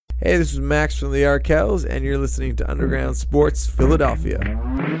Hey, this is Max from the Arkells, and you're listening to Underground Sports Philadelphia.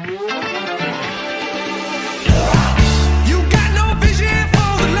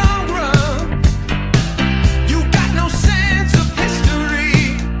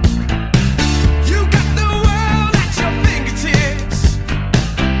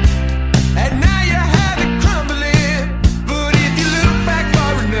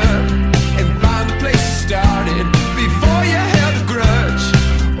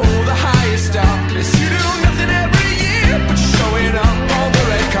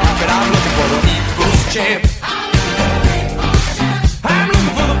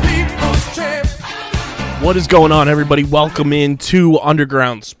 What is going on, everybody? Welcome into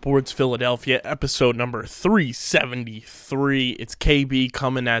Underground Sports Philadelphia, episode number 373. It's KB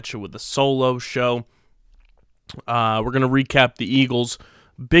coming at you with a solo show. We're going to recap the Eagles'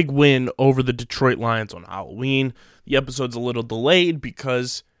 big win over the Detroit Lions on Halloween. The episode's a little delayed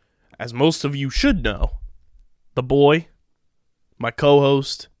because, as most of you should know, the boy, my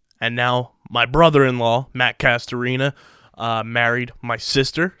co-host, and now my brother-in-law, Matt Castorina, married my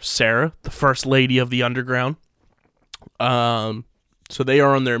sister, Sarah, the first lady of the Underground. So they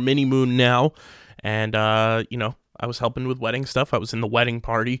are on their mini-moon now, and, I was helping with wedding stuff. I was in the wedding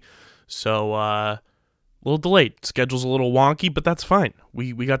party, so a little delayed. Schedule's a little wonky, but that's fine.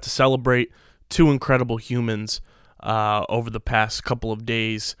 We got to celebrate two incredible humans over the past couple of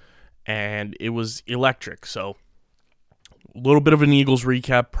days, and it was electric. So a little bit of an Eagles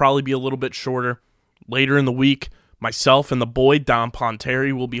recap, probably be a little bit shorter. Later in the week, myself and the boy, Dom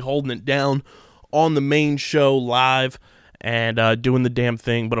Ponteri, will be holding it down on the main show live and doing the damn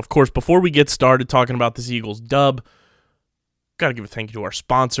thing. But, of course, before we get started talking about this Eagles dub, got to give a thank you to our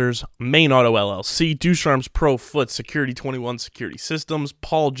sponsors, Main Auto LLC, Ducharme's Pro Foot, Security 21 Security Systems,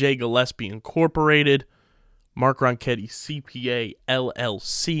 Paul J. Gillespie Incorporated, Mark Ronchetti CPA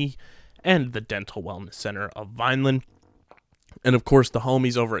LLC, and the Dental Wellness Center of Vineland. And, of course, the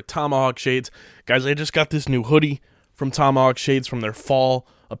homies over at Tomahawk Shades. Guys, I just got this new hoodie from Tomahawk Shades from their fall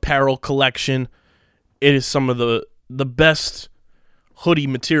apparel collection. It is some of the best hoodie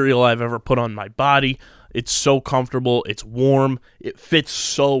material I've ever put on my body. It's so comfortable. It's warm. It fits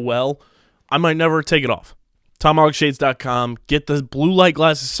so well. I might never take it off. TomahawkShades.com. Get the blue light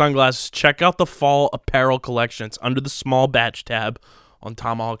glasses, sunglasses. Check out the fall apparel collection. It's under the small batch tab on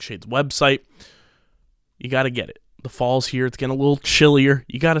Tomahawk Shades website. You got to get it. The fall's here. It's getting a little chillier.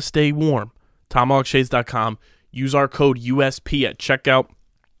 You got to stay warm. TomahawkShades.com. Use our code USP at checkout.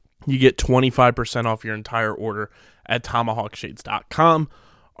 You get 25% off your entire order at TomahawkShades.com.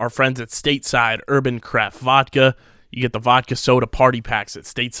 Our friends at Stateside Urban Craft Vodka. You get the vodka soda party packs at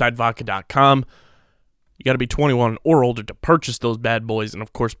StatesideVodka.com. You got to be 21 or older to purchase those bad boys. And,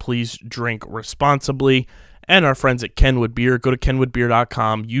 of course, please drink responsibly. And our friends at Kenwood Beer. Go to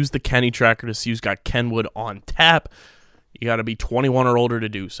KenwoodBeer.com. Use the Kenny tracker to see who's got Kenwood on tap. You got to be 21 or older to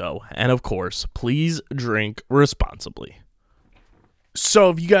do so. And, of course, please drink responsibly. So,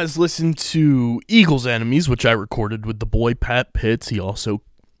 if you guys listen to Eagles Enemies, which I recorded with the boy Pat Pitts, he also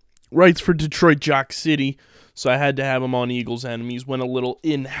writes for Detroit Jock City, so I had to have him on Eagles Enemies. Went a little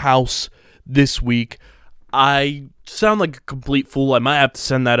in-house this week. I sound like a complete fool. I might have to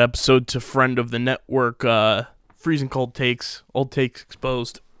send that episode to friend of the network, Freezing Cold Takes, Old Takes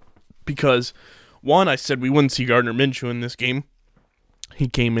Exposed, because, one, I said we wouldn't see Gardner Minshew in this game. He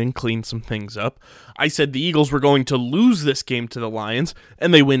came in, cleaned some things up. I said the Eagles were going to lose this game to the Lions,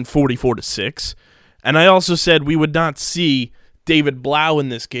 and they win 44-6. And I also said we would not see David Blau in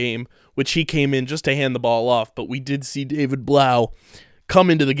this game, which he came in just to hand the ball off, but we did see David Blau come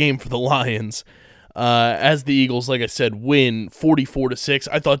into the game for the Lions. As the Eagles, like I said, win 44-6.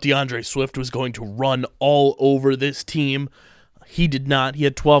 I thought DeAndre Swift was going to run all over this team. He did not. He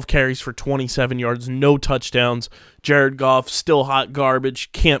had 12 carries for 27 yards, no touchdowns. Jared Goff, still hot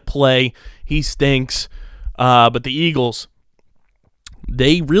garbage, can't play. He stinks. But the Eagles,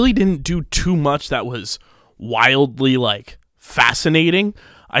 they really didn't do too much that was wildly, fascinating.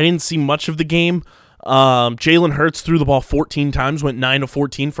 I didn't see much of the game. Jalen Hurts threw the ball 14 times, went 9 of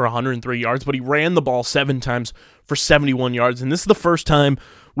 14 for 103 yards, but he ran the ball 7 times for 71 yards. And this is the first time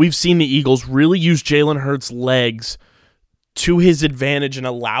we've seen the Eagles really use Jalen Hurts' legs to his advantage and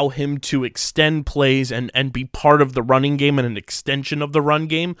allow him to extend plays and be part of the running game and an extension of the run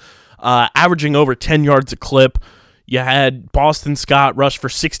game, averaging over 10 yards a clip. You had Boston Scott rush for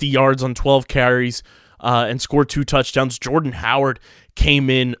 60 yards on 12 carries and score 2 touchdowns. Jordan Howard came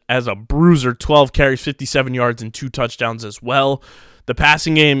in as a bruiser, 12 carries, 57 yards, and 2 touchdowns as well. The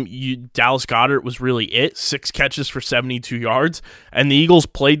passing game, Dallas Goedert was really it. 6 catches for 72 yards. And the Eagles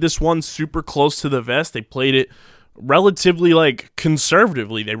played this one super close to the vest. They played it relatively, like,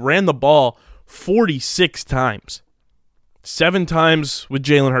 conservatively. They ran the ball 46 times. 7 times with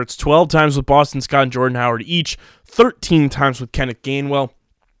Jalen Hurts, 12 times with Boston Scott and Jordan Howard each, 13 times with Kenneth Gainwell,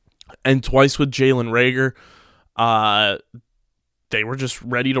 and twice with Jalen Reagor. They were just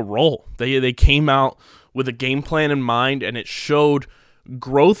ready to roll. They came out with a game plan in mind, and it showed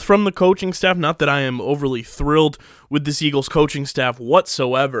growth from the coaching staff. Not that I am overly thrilled with this Eagles coaching staff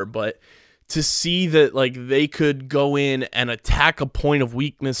whatsoever, but to see that like they could go in and attack a point of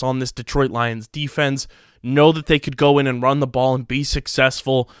weakness on this Detroit Lions defense, know that they could go in and run the ball and be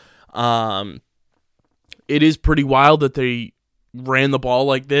successful. It is pretty wild that they ran the ball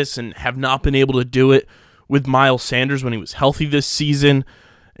like this and have not been able to do it with Miles Sanders when he was healthy this season.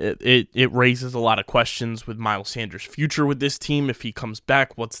 It raises a lot of questions with Miles Sanders' future with this team. If he comes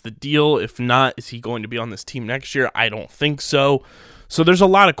back, what's the deal? If not, is he going to be on this team next year? I don't think so. So there's a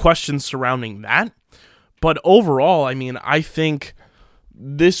lot of questions surrounding that. But overall, I mean, I think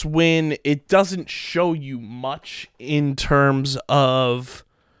this win, it doesn't show you much in terms of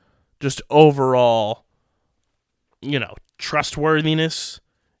just overall, trustworthiness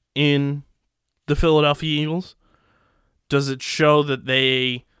in the Philadelphia Eagles. Does it show that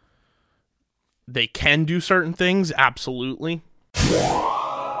they can do certain things? Absolutely.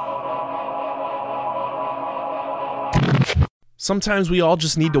 Sometimes we all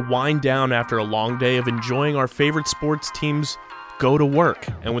just need to wind down after a long day of enjoying our favorite sports teams go to work.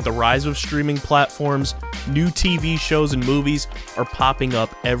 And with the rise of streaming platforms, new TV shows and movies are popping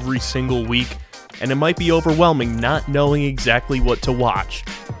up every single week, and it might be overwhelming not knowing exactly what to watch.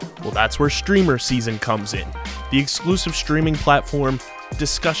 Well, that's where Streamer Season comes in, the exclusive streaming platform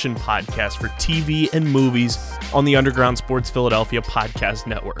discussion podcast for TV and movies on the Underground Sports Philadelphia podcast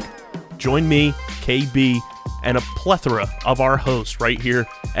network. Join me, KB, and a plethora of our hosts right here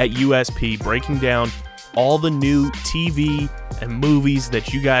at USP, breaking down all the new TV and movies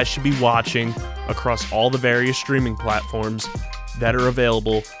that you guys should be watching across all the various streaming platforms that are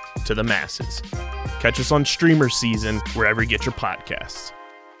available to the masses. Catch us on Streamer Season wherever you get your podcasts.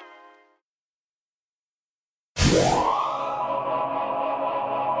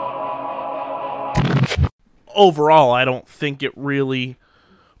 Overall, I don't think it really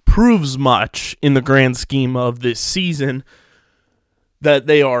proves much in the grand scheme of this season that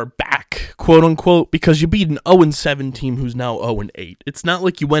they are back, quote unquote, because you beat an 0-7 team who's now 0-8. It's not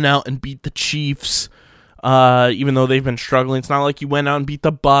like you went out and beat the Chiefs, even though they've been struggling. It's not like you went out and beat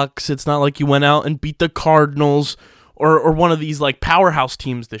the Bucks. It's not like you went out and beat the Cardinals or one of these like powerhouse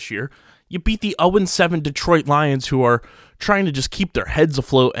teams this year. You beat the 0-7 Detroit Lions, who are trying to just keep their heads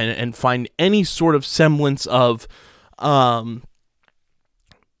afloat and find any sort of semblance of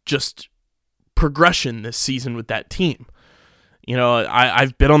just progression this season with that team.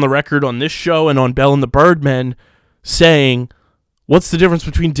 I've been on the record on this show and on Bell and the Birdmen saying, what's the difference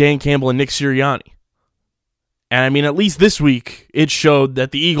between Dan Campbell and Nick Sirianni? And I mean, at least this week, it showed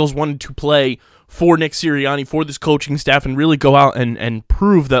that the Eagles wanted to play for Nick Sirianni, for this coaching staff, and really go out and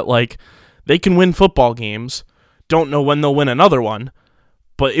prove that, like, they can win football games. Don't know when they'll win another one.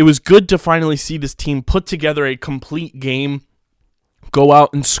 But it was good to finally see this team put together a complete game, go out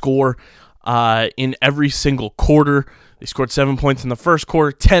and score in every single quarter. They scored 7 points in the first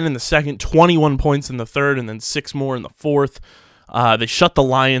quarter, 10 in the second, 21 points in the third, and then 6 more in the fourth. They shut the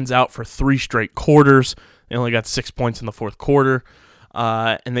Lions out for 3 straight quarters. They only got 6 points in the fourth quarter.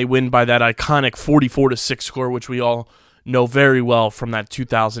 And they win by that iconic 44-6 score, which we all know very well from that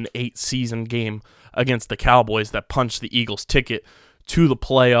 2008 season game against the Cowboys that punched the Eagles' ticket to the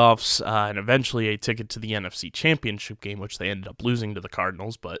playoffs and eventually a ticket to the NFC Championship game, which they ended up losing to the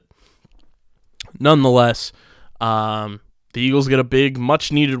Cardinals. But nonetheless, the Eagles get a big,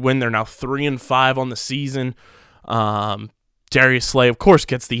 much-needed win. They're now 3-5 on the season. Darius Slay, of course,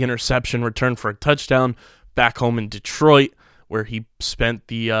 gets the interception return for a touchdown back home in Detroit, where he spent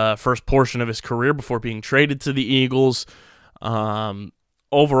the first portion of his career before being traded to the Eagles.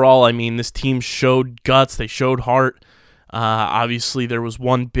 Overall, I mean, this team showed guts. They showed heart. Obviously, there was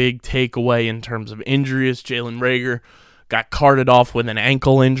one big takeaway in terms of injuries. Jalen Reagor got carted off with an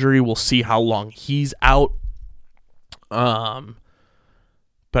ankle injury. We'll see how long he's out. But,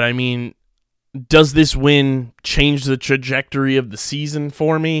 I mean, does this win change the trajectory of the season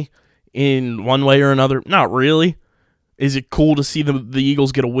for me in one way or another? Not really. Is it cool to see the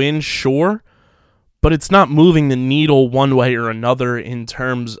Eagles get a win? Sure. But it's not moving the needle one way or another in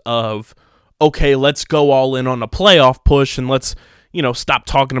terms of, okay, let's go all in on a playoff push and let's, stop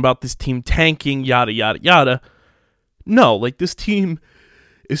talking about this team tanking, yada, yada, yada. No, like, this team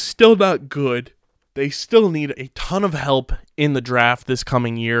is still not good. They still need a ton of help in the draft this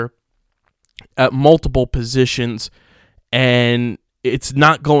coming year. at multiple positions, and it's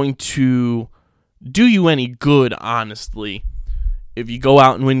not going to do you any good, honestly, if you go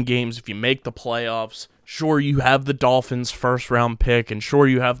out and win games, if you make the playoffs. Sure, you have the Dolphins' first-round pick, and sure,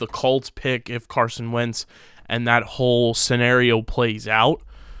 you have the Colts pick if Carson Wentz and that whole scenario plays out.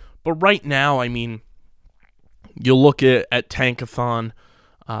 But right now, I mean, you look at Tankathon,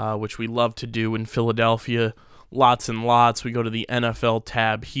 which we love to do in Philadelphia, lots and lots. We go to the NFL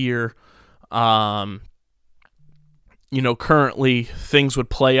tab here. Currently things would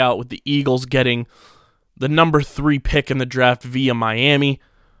play out with the Eagles getting the number 3 pick in the draft via Miami.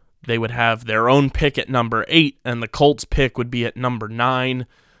 They would have their own pick at number 8, and the Colts pick would be at number 9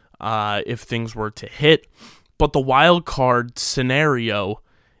 if things were to hit. But the wild card scenario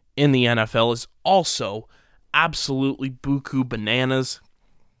in the NFL is also absolutely buku bananas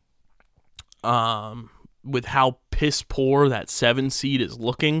with how piss poor that 7 seed is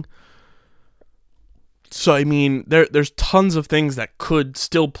looking. So, I mean, there's tons of things that could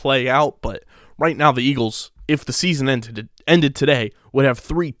still play out, but right now the Eagles, if the season ended today, would have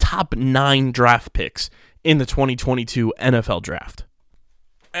 3 top 9 draft picks in the 2022 NFL draft.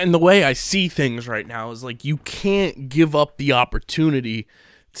 And the way I see things right now is like you can't give up the opportunity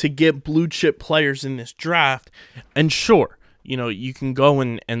to get blue chip players in this draft. And sure, you can go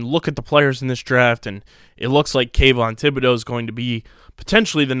and look at the players in this draft, and it looks like Kayvon Thibodeau is going to be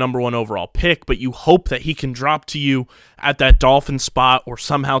potentially the number 1 overall pick, but you hope that he can drop to you at that Dolphins spot, or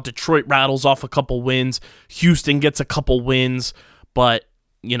somehow Detroit rattles off a couple wins, Houston gets a couple wins, but,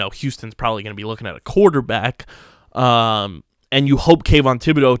 Houston's probably going to be looking at a quarterback, and you hope Kayvon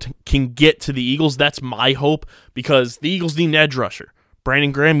Thibodeau can get to the Eagles. That's my hope, because the Eagles need an edge rusher.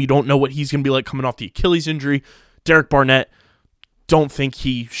 Brandon Graham, you don't know what he's going to be like coming off the Achilles injury. Derek Barnett, don't think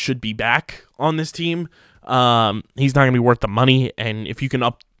he should be back on this team. He's not going to be worth the money, and if you can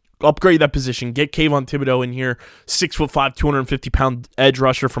upgrade that position, get Kayvon Thibodeau in here, 6'5", 250-pound edge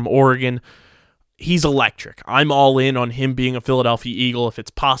rusher from Oregon. He's electric. I'm all in on him being a Philadelphia Eagle if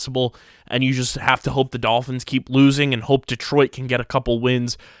it's possible, and you just have to hope the Dolphins keep losing and hope Detroit can get a couple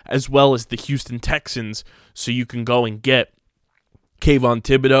wins, as well as the Houston Texans, so you can go and get Kayvon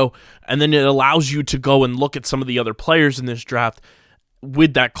Thibodeau, and then it allows you to go and look at some of the other players in this draft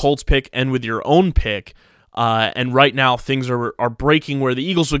with that Colts pick and with your own pick. And right now things are breaking where the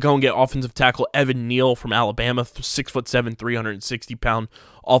Eagles would go and get offensive tackle Evan Neal from Alabama, 6'7", 360-pound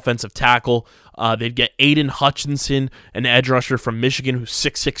offensive tackle. They'd get Aiden Hutchinson, an edge rusher from Michigan, who's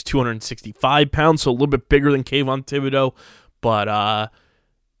 6'6", 265 pounds, so a little bit bigger than Kayvon Thibodeau. But,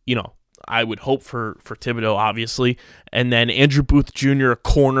 I would hope for Thibodeau, obviously. And then Andrew Booth Jr., a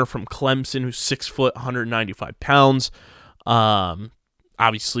corner from Clemson, who's 6 foot, 195 pounds.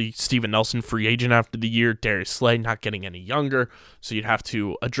 Obviously, Steven Nelson, free agent after the year. Darius Slay not getting any younger, so you'd have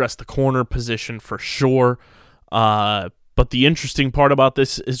to address the corner position for sure. But the interesting part about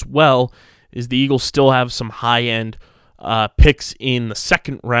this as well is the Eagles still have some high-end picks in the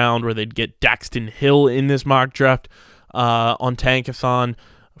second round, where they'd get Daxton Hill in this mock draft on Tankathon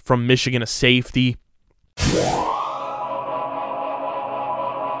from Michigan, a safety.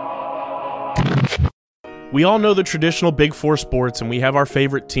 We all know the traditional Big Four sports, and we have our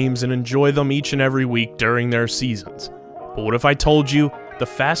favorite teams and enjoy them each and every week during their seasons. But what if I told you the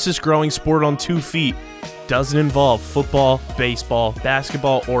fastest growing sport on 2 feet doesn't involve football, baseball,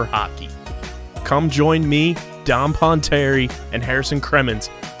 basketball, or hockey? Come join me, Dom Ponteri, and Harrison Kremens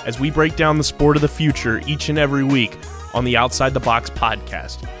as we break down the sport of the future each and every week on the Outside the Box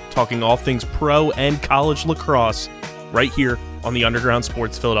podcast, talking all things pro and college lacrosse right here on the Underground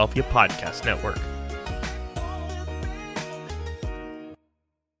Sports Philadelphia Podcast Network.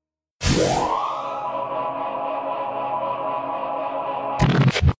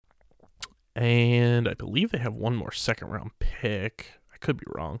 And I believe they have one more second-round pick. I could be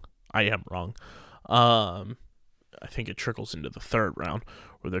wrong. I am wrong. I think it trickles into the third round,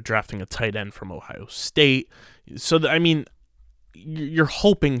 where they're drafting a tight end from Ohio State. So, you're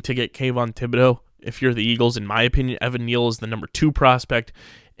hoping to get Kayvon Thibodeau if you're the Eagles. In my opinion, Evan Neal is the number 2 prospect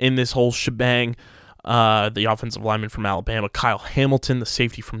in this whole shebang. The offensive lineman from Alabama, Kyle Hamilton, the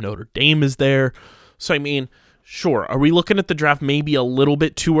safety from Notre Dame, is there. So, sure, are we looking at the draft maybe a little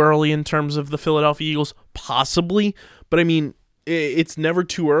bit too early in terms of the Philadelphia Eagles? Possibly, but it's never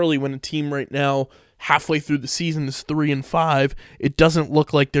too early when a team right now, halfway through the season, is 3-5. It doesn't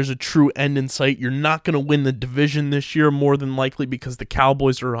look like there's a true end in sight. You're not going to win the division this year, more than likely, because the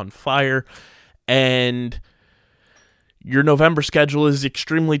Cowboys are on fire, and your November schedule is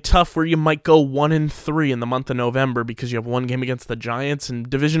extremely tough, where you might go 1-3 in the month of November because you have one game against the Giants, and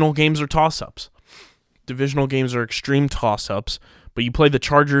divisional games are toss-ups. Divisional games are extreme toss-ups, But you play the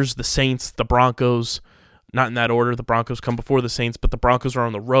Chargers, the Saints, the Broncos. Not in that order. The Broncos come before the Saints, but the Broncos are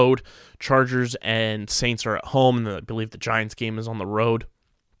on the road. Chargers and Saints are at home, and I believe the Giants game is on the road.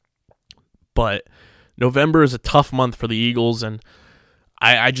 But November is a tough month for the Eagles, and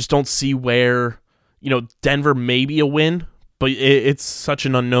I just don't see where, Denver may be a win, but it's such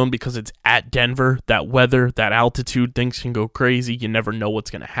an unknown because it's at Denver. That weather, that altitude, things can go crazy. You never know what's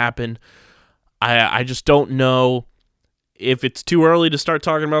going to happen. I just don't know if it's too early to start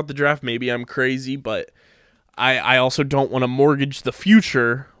talking about the draft. Maybe I'm crazy, but I also don't want to mortgage the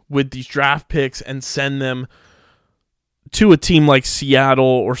future with these draft picks and send them to a team like Seattle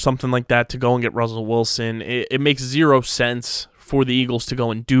or something like that to go and get Russell Wilson. It makes zero sense for the Eagles to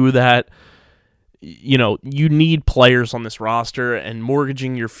go and do that. You need players on this roster, and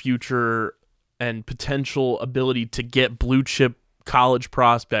mortgaging your future and potential ability to get blue chip college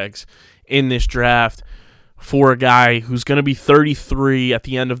prospects in this draft for a guy who's going to be 33 at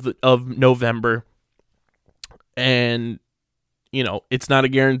the end of November. And, it's not a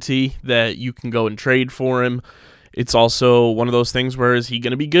guarantee that you can go and trade for him. It's also one of those things where is he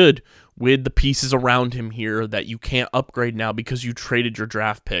going to be good with the pieces around him here that you can't upgrade now because you traded your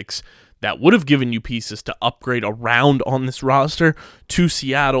draft picks that would have given you pieces to upgrade around on this roster to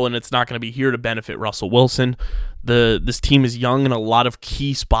Seattle, and it's not going to be here to benefit Russell Wilson. This team is young in a lot of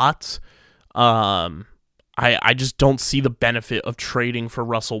key spots. I just don't see the benefit of trading for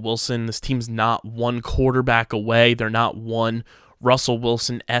Russell Wilson. This team's not one quarterback away. They're not one Russell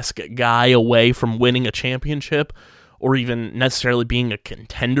Wilson-esque guy away from winning a championship or even necessarily being a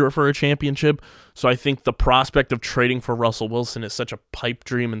contender for a championship. So I think the prospect of trading for Russell Wilson is such a pipe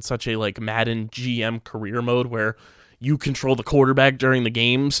dream and such a Madden GM career mode where you control the quarterback during the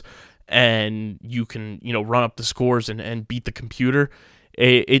games and you can, run up the scores and beat the computer.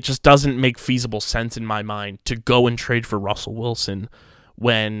 It just doesn't make feasible sense in my mind to go and trade for Russell Wilson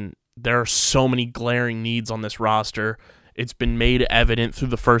when there are so many glaring needs on this roster. It's been made evident through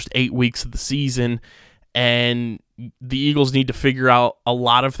the first 8 weeks of the season, and the Eagles need to figure out a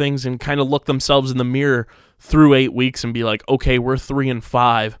lot of things and kind of look themselves in the mirror through 8 weeks and be like, okay, we're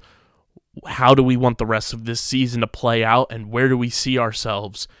 3-5. How do we want the rest of this season to play out, and where do we see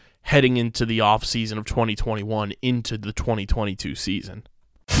ourselves heading into the offseason of 2021 into the 2022 season?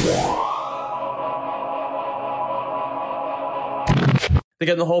 The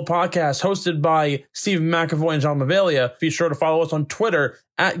Get in the Hole podcast, hosted by Steve McAvoy and John Mavalia. Be sure to follow us on Twitter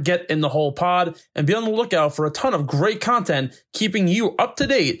at Get in the Hole Pod, and be on the lookout for a ton of great content keeping you up to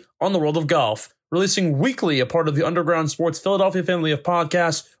date on the world of golf. Releasing weekly, a part of the Underground Sports Philadelphia family of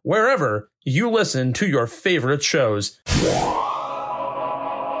podcasts, wherever you listen to your favorite shows.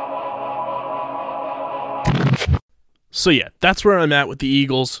 So yeah, that's where I'm at with the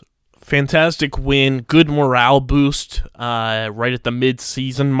Eagles. Fantastic win, good morale boost right at the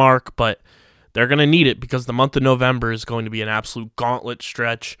mid-season mark, but they're going to need it because the month of November is going to be an absolute gauntlet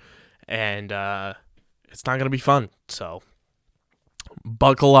stretch, and it's not going to be fun. So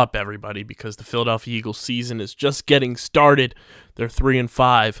buckle up, everybody, because the Philadelphia Eagles season is just getting started. They're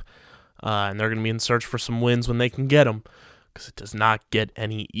 3-5, and they're going to be in search for some wins when they can get them, because it does not get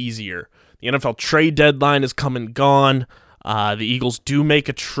any easier. The NFL trade deadline is come and gone. The Eagles do make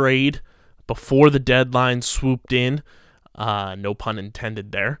a trade before the deadline swooped in. No pun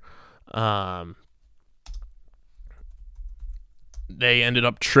intended there. They ended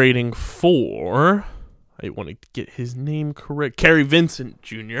up trading for, I want to get his name correct, Kerry Vincent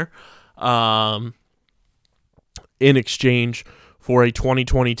Jr. In exchange for a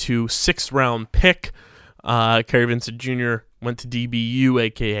 2022 6th-round pick. Kerry Vincent Jr. went to DBU,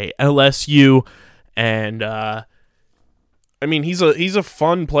 aka LSU, and he's a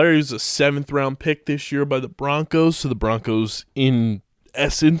fun player. He's a 7th-round pick this year by the Broncos. So the Broncos, in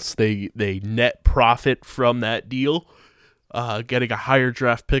essence, they net profit from that deal, getting a higher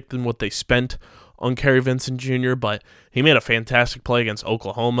draft pick than what they spent on Kerry Vincent Jr. But he made a fantastic play against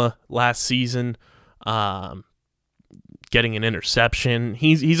Oklahoma last season, getting an interception.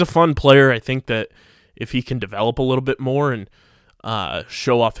 He's a fun player. I think that if he can develop a little bit more and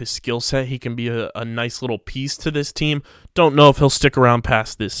show off his skill set, he can be a nice little piece to this team. Don't know if he'll stick around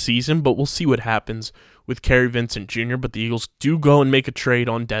past this season, but we'll see what happens with Kerry Vincent Jr. But the Eagles do go and make a trade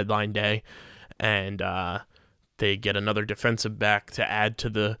on deadline day, and they get another defensive back to add to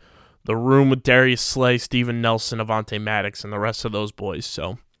the room with Darius Slay, Steven Nelson, Avonte Maddox, and the rest of those boys.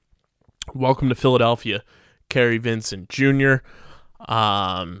 So welcome to Philadelphia, Kerry Vincent Jr.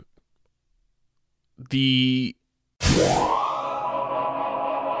 The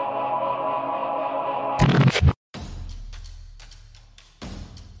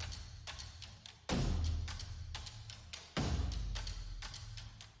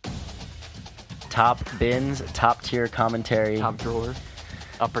top bins, top tier commentary. Top drawer,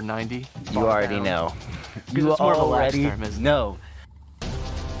 upper 90. You already know. You It's more of a lax already term, isn't it? know.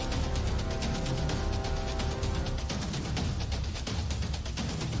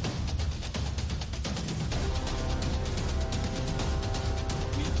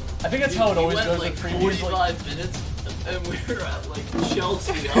 I think that's how it always goes with previews. 45 minutes and we were at like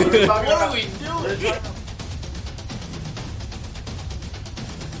Chelsea. I was like, what are we doing?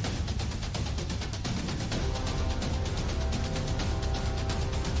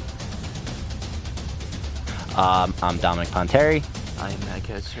 I'm Dominic Ponteri, I am Matt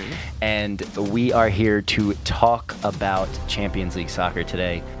Katsuri. and we are here to talk about Champions League soccer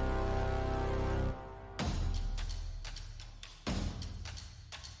today.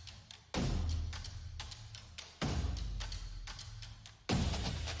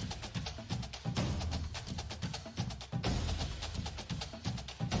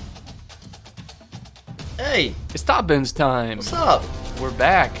 Hey, It's Top Bins time. what's up? We're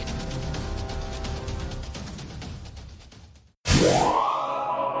back.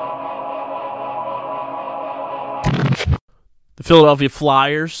 The Philadelphia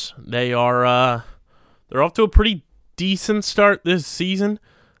Flyers, they're off to a pretty decent start this season.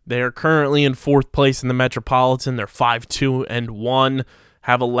 They are currently in 4th place in the Metropolitan. They're 5-2-1,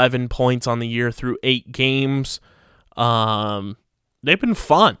 have 11 points on the year through 8 games. They've been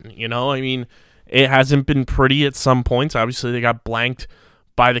fun, you know. I mean, it hasn't been pretty at some points. Obviously, they got blanked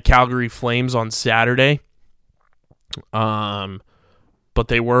by the Calgary Flames on Saturday. But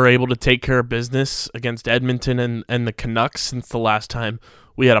they were able to take care of business against Edmonton and the Canucks since the last time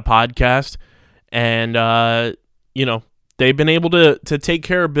we had a podcast. And, they've been able to take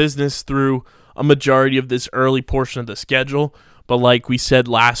care of business through a majority of this early portion of the schedule. But like we said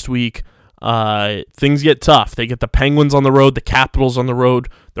last week, things get tough. They get the Penguins on the road, the Capitals on the road.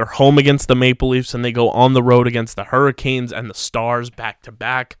 They're home against the Maple Leafs, and they go on the road against the Hurricanes and the Stars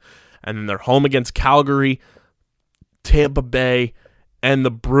back-to-back. And then they're home against Calgary, Tampa Bay, and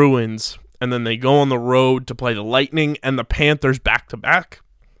the Bruins, and then they go on the road to play the Lightning and the Panthers back-to-back.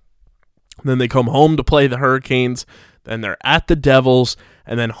 Then they come home to play the Hurricanes, then they're at the Devils,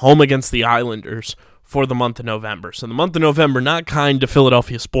 and then home against the Islanders for the month of November. So the month of November, not kind to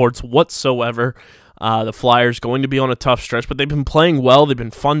Philadelphia sports whatsoever. The Flyers going to be on a tough stretch, but they've been playing well. They've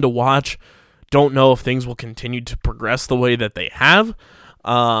been fun to watch. Don't know if things will continue to progress the way that they have.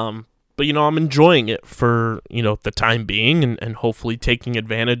 But, I'm enjoying it for, the time being and hopefully taking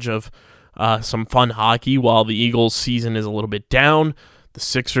advantage of some fun hockey while the Eagles' season is a little bit down. The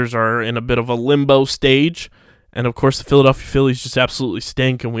Sixers are in a bit of a limbo stage. And, of course, the Philadelphia Phillies just absolutely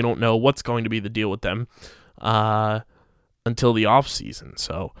stink, and we don't know what's going to be the deal with them until the offseason.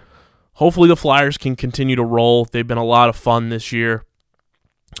 So hopefully the Flyers can continue to roll. They've been a lot of fun this year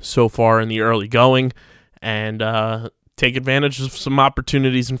so far in the early going. And take advantage of some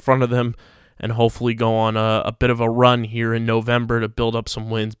opportunities in front of them and hopefully go on a bit of a run here in November to build up some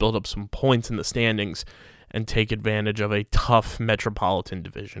wins, build up some points in the standings, and take advantage of a tough Metropolitan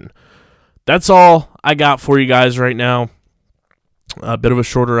division. That's all I got for you guys right now. A bit of a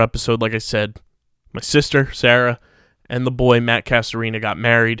shorter episode, like I said. My sister, Sarah, and the boy, Matt Castorina, got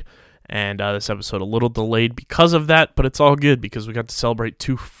married, and this episode a little delayed because of that, but it's all good because we got to celebrate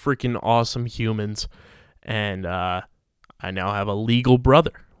 2 freaking awesome humans, and I now have a legal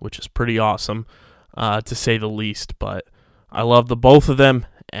brother, which is pretty awesome, to say the least. But I love the both of them,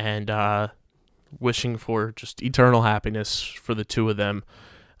 and wishing for just eternal happiness for the 2 of them,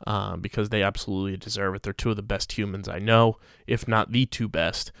 because they absolutely deserve it. They're 2 of the best humans I know, if not the 2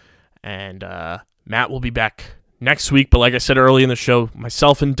 best. And Matt will be back next week, but like I said early in the show,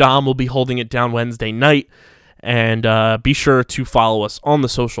 myself and Dom will be holding it down Wednesday night. And be sure to follow us on the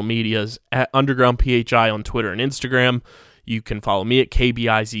social medias at Underground PHI on Twitter and Instagram. You can follow me at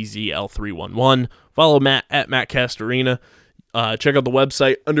KBIZZL311. Follow Matt at Matt Castorina. Check out the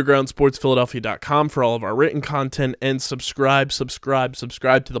website, undergroundsportsphiladelphia.com, for all of our written content. And subscribe to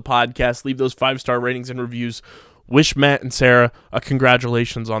the podcast. Leave those 5-star ratings and reviews. Wish Matt and Sarah a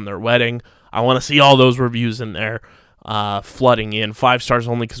congratulations on their wedding. I want to see all those reviews in there flooding in. 5 stars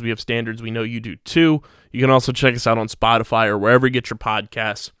only because we have standards. We know you do too. You can also check us out on Spotify or wherever you get your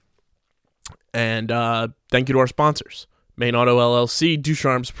podcasts. And thank you to our sponsors. Main Auto LLC,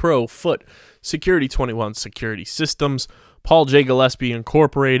 Ducharme's Pro, Foot, Security 21 Security Systems, Paul J. Gillespie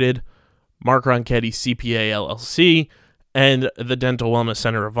Incorporated, Mark Ronchetti CPA LLC, and the Dental Wellness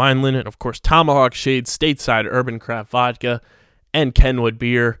Center of Vineland, and of course Tomahawk Shades, Stateside Urban Craft Vodka, and Kenwood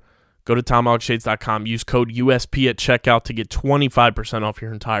Beer. Go to TomahawkShades.com, use code USP at checkout to get 25% off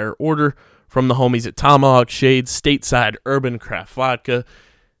your entire order from the homies at Tomahawk Shades, Stateside Urban Craft Vodka.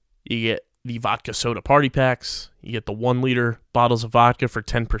 You get the vodka soda party packs. You get the 1-liter bottles of vodka for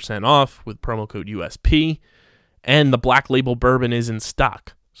 10% off with promo code USP. And the Black Label Bourbon is in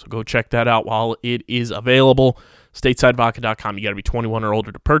stock. So go check that out while it is available. StatesideVodka.com. You got to be 21 or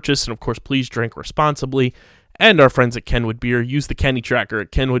older to purchase. And, of course, please drink responsibly. And our friends at Kenwood Beer. Use the Kenny Tracker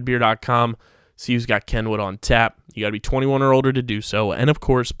at KenwoodBeer.com. See who's got Kenwood on tap. You got to be 21 or older to do so. And, of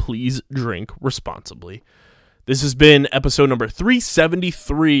course, please drink responsibly. This has been episode number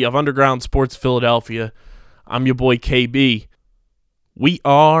 373 of Underground Sports Philadelphia. I'm your boy KB. We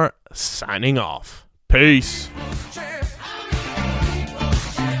are signing off. Peace.